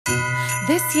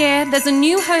This year, there's a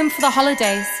new home for the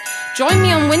holidays. Join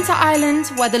me on Winter Island,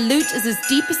 where the loot is as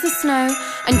deep as the snow,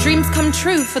 and dreams come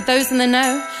true for those in the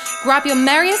know. Grab your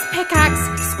merriest pickaxe,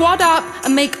 squad up,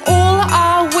 and make all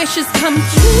our wishes come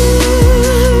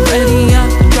true. Ready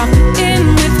up, drop it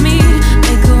in with me.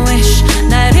 Make a wish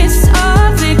that it's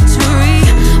our victory.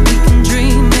 We can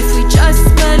dream if we just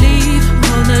believe.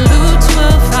 All the loot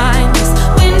we'll find this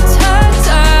winter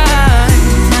time.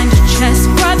 Find a chest,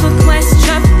 grab a quest,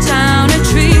 chop down a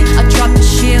tree. I'll drop a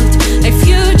shield if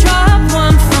you drop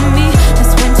one from me.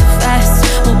 This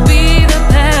Winterfest will be the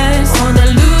best. All the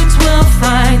loot we'll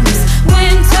find this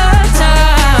winter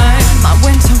time. My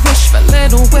winter wish for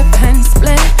little whip and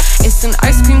split. It's an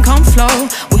ice cream cone flow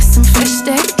with some fish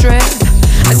stick drip.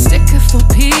 A sticker for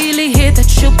Peely, hear that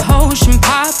she'll potion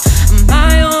pop.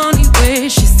 My only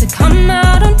wish is to come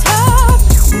out on top.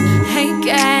 Hey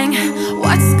gang,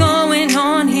 what's going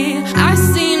on here? I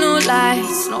see no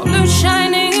lights, no loot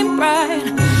shining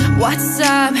bright. What's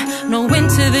up? No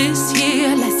winter this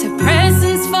year. Let's have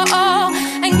presents for all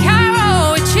and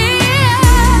carol a cheer.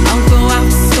 I'll go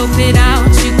out, scope it out,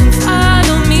 you can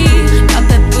follow me. Got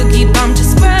that boogie bomb to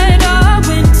spread our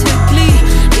winter glee.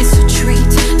 It's a treat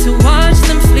to watch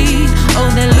them flee. Oh,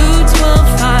 the loot we'll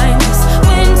find this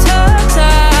winter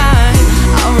time.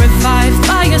 I'll revive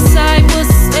by your side, we'll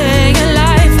stay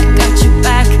alive. I got your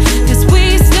back, cause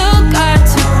we still got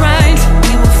to grind.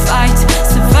 We will fight,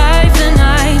 survive the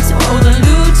night. Oh, the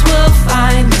loot we'll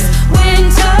find this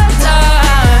winter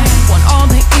time. Want all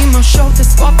the emo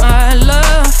shoulders for my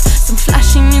love. Some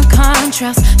flashy new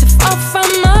contrasts to fall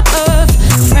from above.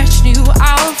 Fresh new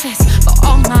outfits for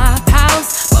all my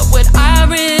pals. But what I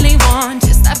really want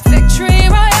is that victory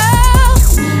royale.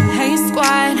 Hey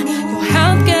squad, your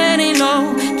health getting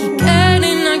low. Keep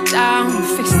getting knocked down,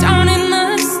 face down in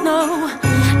the snow.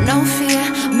 No fear,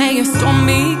 may your storm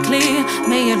be clear.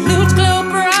 May your loot glow